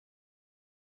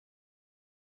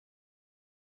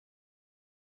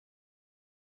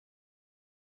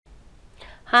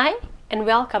Hi and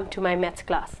welcome to my maths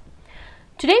class.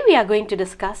 Today we are going to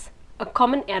discuss a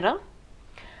common error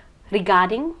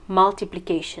regarding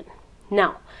multiplication.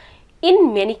 Now,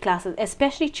 in many classes,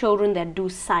 especially children that do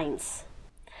science,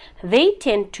 they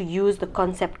tend to use the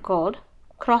concept called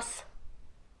cross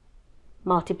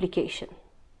multiplication.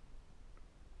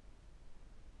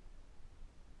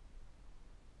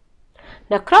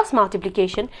 Now, cross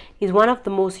multiplication is one of the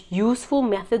most useful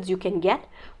methods you can get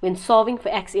when solving for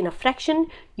x in a fraction.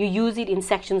 You use it in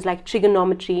sections like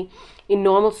trigonometry, in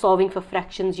normal solving for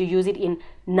fractions, you use it in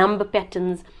number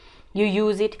patterns, you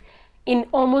use it in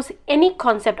almost any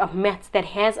concept of maths that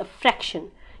has a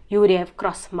fraction. You would have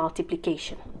cross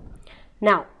multiplication.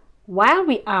 Now, while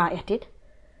we are at it,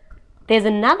 there's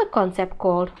another concept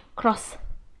called cross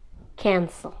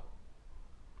cancel.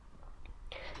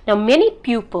 Now, many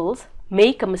pupils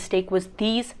make a mistake with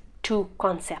these two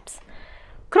concepts.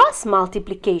 Cross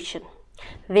multiplication,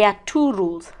 there are two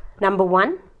rules. Number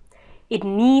one, it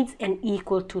needs an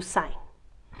equal to sign.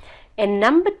 And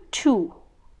number two,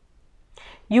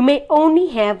 you may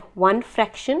only have one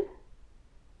fraction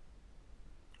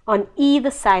on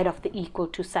either side of the equal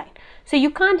to sign. So you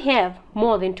can't have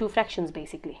more than two fractions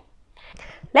basically.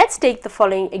 Let's take the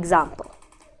following example.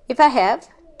 If I have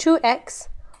 2x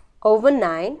over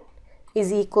 9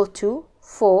 is equal to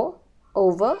 4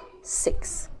 over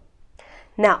 6.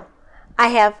 Now, I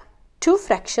have two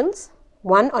fractions,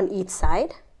 one on each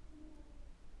side,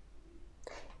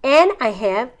 and I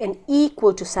have an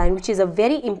equal to sign, which is a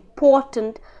very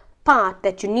important part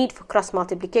that you need for cross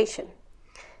multiplication.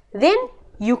 Then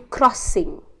you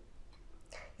crossing.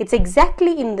 It's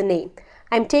exactly in the name.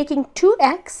 I'm taking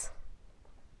 2x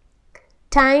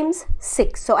times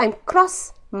 6. So I'm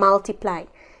cross multiplying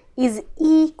is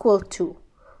equal to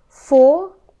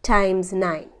 4 times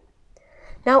 9.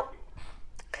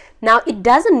 Now it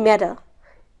doesn't matter.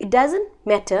 It doesn't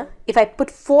matter if I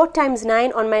put 4 times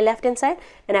 9 on my left hand side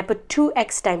and I put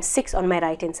 2x times 6 on my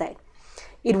right hand side.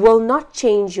 It will not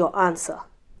change your answer.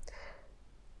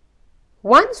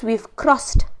 Once we've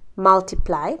crossed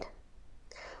multiplied,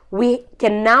 we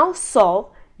can now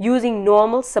solve using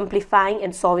normal simplifying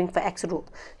and solving for x rule.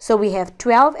 So we have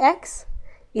 12x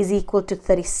is equal to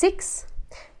 36,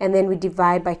 and then we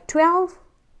divide by 12,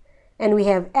 and we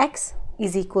have x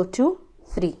is equal to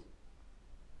 3.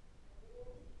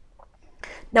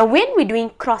 Now when we're doing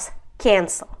cross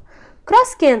cancel,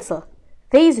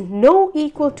 there is no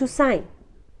equal to sign.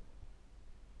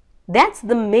 That's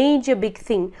the major big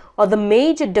thing, or the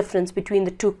major difference between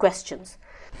the two questions.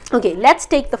 Okay, let's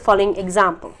take the following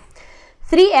example.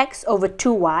 3x over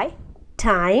 2y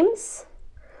times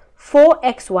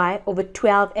 4xy over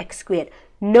 12x squared.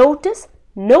 Notice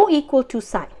no equal to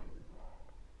sign.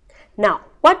 Now,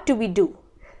 what do we do?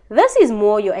 This is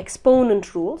more your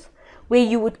exponent rules where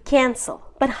you would cancel.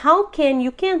 But how can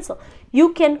you cancel?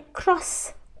 You can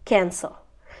cross cancel.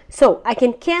 So, I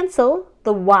can cancel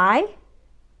the y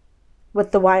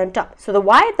with the y on top. So, the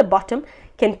y at the bottom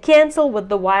can cancel with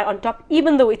the y on top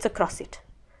even though it's across it.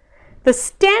 The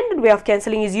standard way of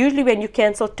cancelling is usually when you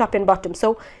cancel top and bottom.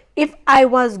 So, if I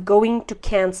was going to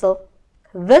cancel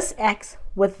this x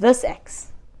with this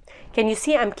x, can you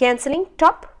see I'm cancelling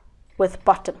top with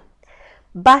bottom?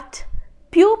 But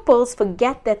pupils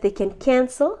forget that they can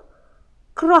cancel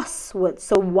cross with.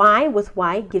 So, y with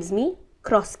y gives me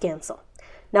cross cancel.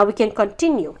 Now, we can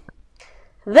continue.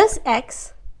 This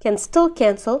x can still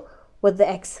cancel with the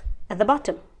x at the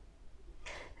bottom.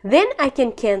 Then I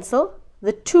can cancel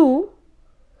the 2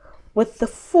 with the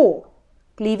 4,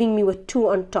 leaving me with 2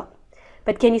 on top.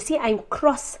 But can you see I'm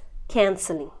cross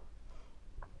cancelling?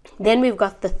 Then we've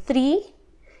got the 3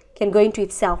 can go into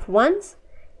itself once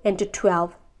and to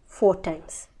 12 4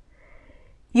 times.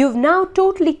 You've now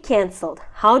totally cancelled.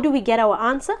 How do we get our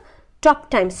answer?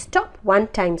 Top times top, 1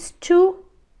 times 2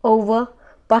 over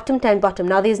bottom times bottom.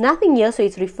 Now there's nothing here, so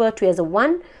it's referred to as a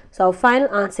 1. So our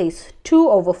final answer is 2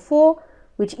 over 4,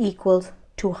 which equals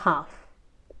 2/2.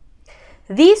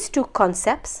 These two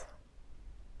concepts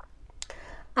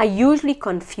are usually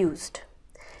confused.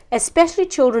 Especially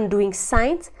children doing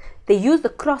science, they use the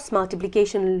cross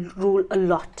multiplication rule a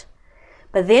lot.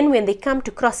 But then when they come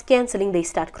to cross cancelling, they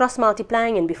start cross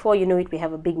multiplying, and before you know it, we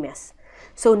have a big mess.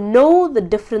 So know the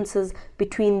differences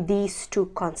between these two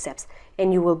concepts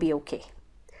and you will be okay.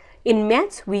 In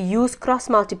maths, we use cross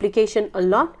multiplication a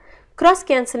lot. Cross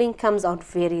cancelling comes out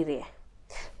very rare.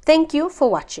 Thank you for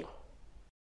watching.